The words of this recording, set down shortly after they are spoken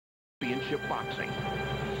championship boxing.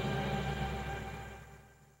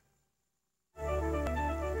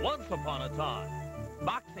 Once upon a time,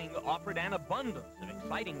 boxing offered an abundance of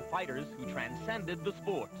exciting fighters who transcended the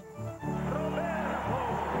sport.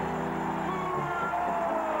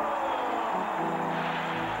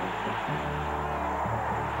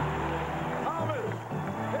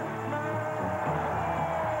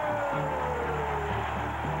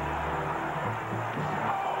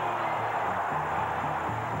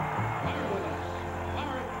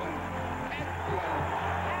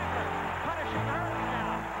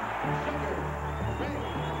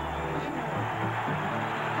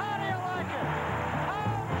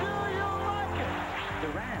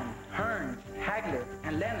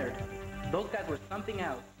 Those guys were something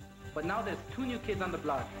else. But now there's two new kids on the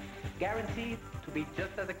block, guaranteed to be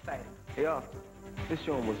just as exciting. Yeah, this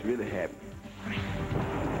show was really happy.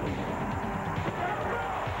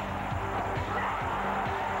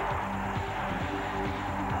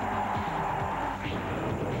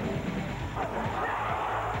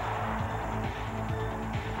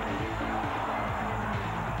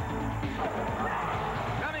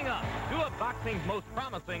 Boxing's most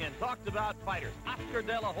promising and talked about fighters, Oscar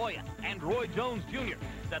De La Hoya and Roy Jones Jr.,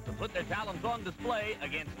 set to put their talents on display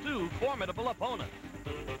against two formidable opponents.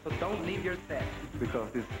 So don't leave your set,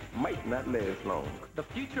 because this might not last long. The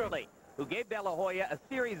future of late, who gave De La Hoya a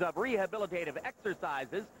series of rehabilitative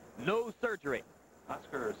exercises, no surgery.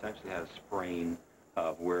 Oscar essentially had a sprain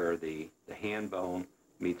of where the hand bone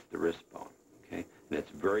meets the wrist bone, okay? And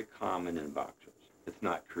it's very common in boxers. It's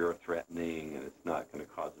not career-threatening, and it's not going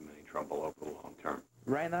to cause them any trouble over the long term.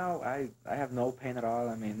 Right now, I have no pain at all.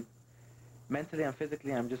 I mean, mentally and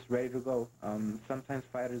physically, I'm just ready to go. Sometimes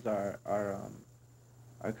fighters are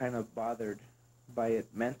kind of bothered by it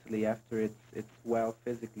mentally after it's well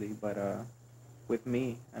physically, but with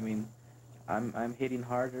me, I mean, I'm hitting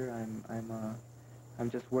harder.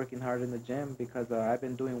 I'm just working hard in the gym because I've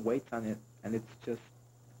been doing weights on it, and it's just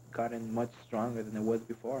gotten much stronger than it was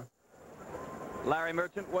before. Larry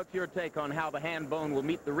Merchant, what's your take on how the hand bone will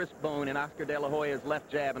meet the wrist bone in Oscar De La Hoya's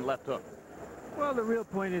left jab and left hook? Well, the real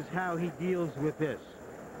point is how he deals with this.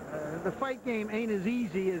 The fight game ain't as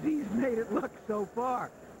easy as he's made it look so far,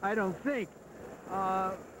 I don't think.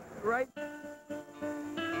 Right?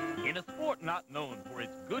 In a sport not known for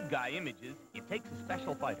its good guy images, it takes a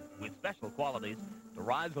special fighter with special qualities to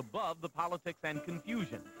rise above the politics and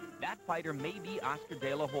confusion. That fighter may be Oscar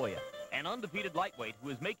De La Hoya, an undefeated lightweight who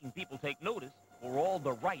is making people take notice for all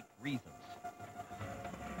the right reasons.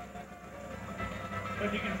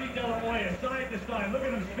 But you can see De La Hoya side to side. Look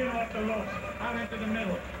at him spin off the ropes out into the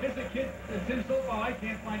middle. This is a kid that's in so far, I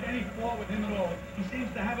can't find any flaw with him at all. He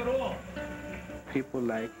seems to have it all. People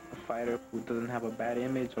like a fighter who doesn't have a bad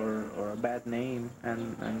image or a bad name,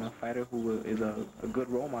 and a fighter who is a good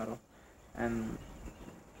role model. And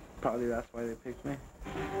probably that's why they picked me.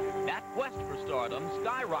 That quest for stardom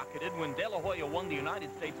skyrocketed when De La Hoya won the United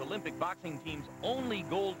States Olympic boxing team's only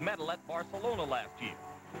gold medal at Barcelona last year.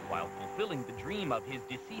 While fulfilling the dream of his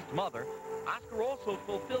deceased mother, Oscar also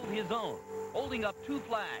fulfilled his own, holding up two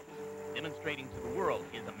flags, demonstrating to the world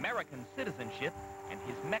his American citizenship and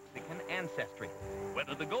his Mexican ancestry.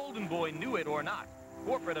 Whether the Golden Boy knew it or not,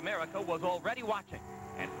 corporate America was already watching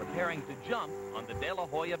and preparing to jump on the De La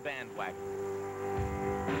Hoya bandwagon.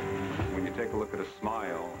 When you take a look at his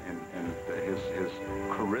smile and his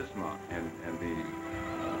charisma and the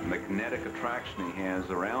magnetic attraction he has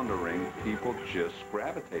around the ring, people just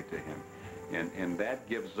gravitate to him. And that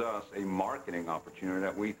gives us a marketing opportunity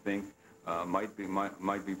that we think might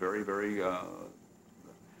be very, very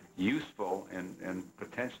useful and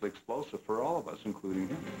potentially explosive for all of us, including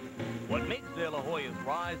him. What makes De La Hoya's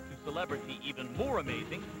rise to celebrity even more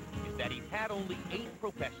amazing is that he's had only 8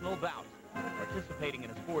 professional bouts, participating in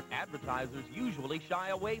a sport advertisers usually shy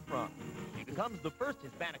away from. He becomes the first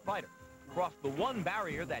Hispanic fighter to cross the one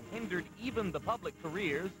barrier that hindered even the public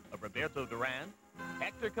careers of Roberto Duran,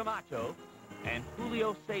 Hector Camacho, and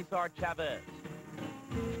Julio Cesar Chavez.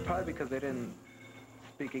 It's probably because they didn't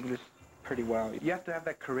speak English pretty well. You have to have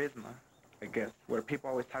that charisma, I guess, where people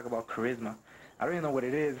always talk about charisma. I don't even know what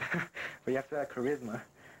it is, but you have to have charisma.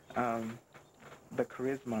 The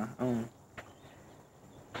charisma.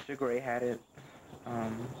 Sugar Ray had it.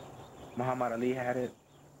 Muhammad Ali had it.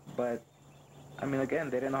 But, I mean, again,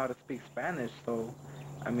 they didn't know how to speak Spanish, so,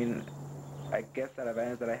 I mean, I guess that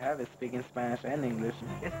advantage that I have is speaking Spanish and English.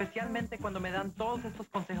 Especialmente cuando me dan todos estos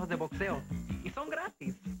consejos de boxeo. Y son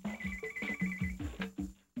gratis.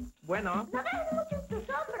 Bueno. No ves mucho tus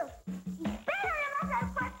hombros. Y pégale más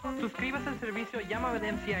al cuerpo. Suscríbase al servicio Llámame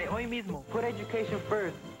de MCI hoy mismo. Put education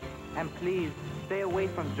first, and please stay away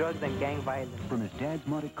from drugs and gang violence. From his dad's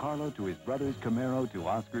Monte Carlo to his brother's Camaro to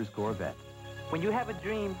Oscar's Corvette. When you have a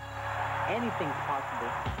dream, anything's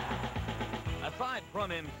possible. Aside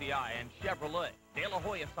from MCI and Chevrolet, De La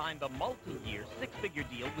Hoya signed a multi-year, six-figure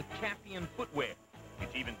deal with Champion Footwear.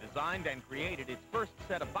 It's even designed and created its first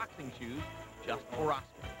set of boxing shoes just for Oscar.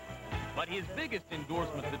 But his biggest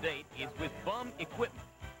endorsement to date is with Bum Equipment.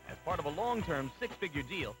 As part of a long-term six-figure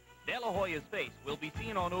deal, De La Hoya's face will be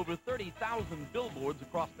seen on over 30,000 billboards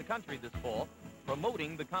across the country this fall,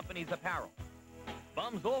 promoting the company's apparel.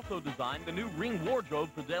 Bum's also designed the new ring wardrobe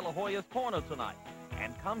for De La Hoya's corner tonight.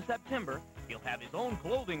 And come September, he'll have his own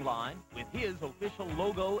clothing line with his official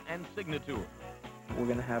logo and signature. We're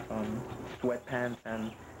going to have sweatpants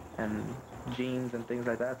and jeans and things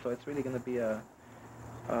like that, so it's really going to be a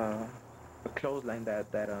clothesline that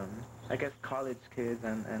I guess college kids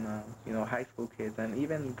and you know, high school kids and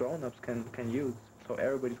even grown-ups can use. So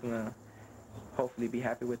everybody's going to hopefully be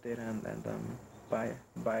happy with it and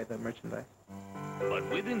buy the merchandise. But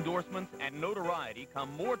with endorsements and notoriety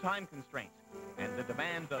come more time constraints and the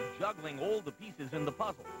demands of juggling all the pieces in the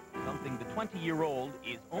puzzle, something the 20-year-old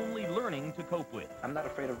is only learning to cope with. I'm not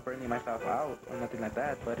afraid of burning myself out or nothing like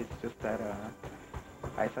that, but it's just that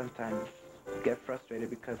I sometimes get frustrated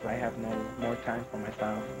because I have no more time for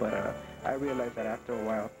myself. But I realize that after a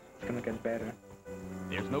while, it's going to get better.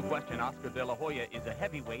 There's no question Oscar De La Hoya is a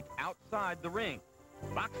heavyweight outside the ring.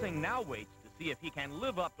 Boxing now waits to see if he can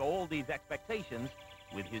live up to all these expectations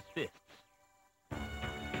with his fists.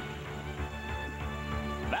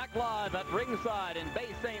 Back live at ringside in Bay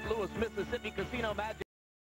St. Louis, Mississippi, Casino Magic.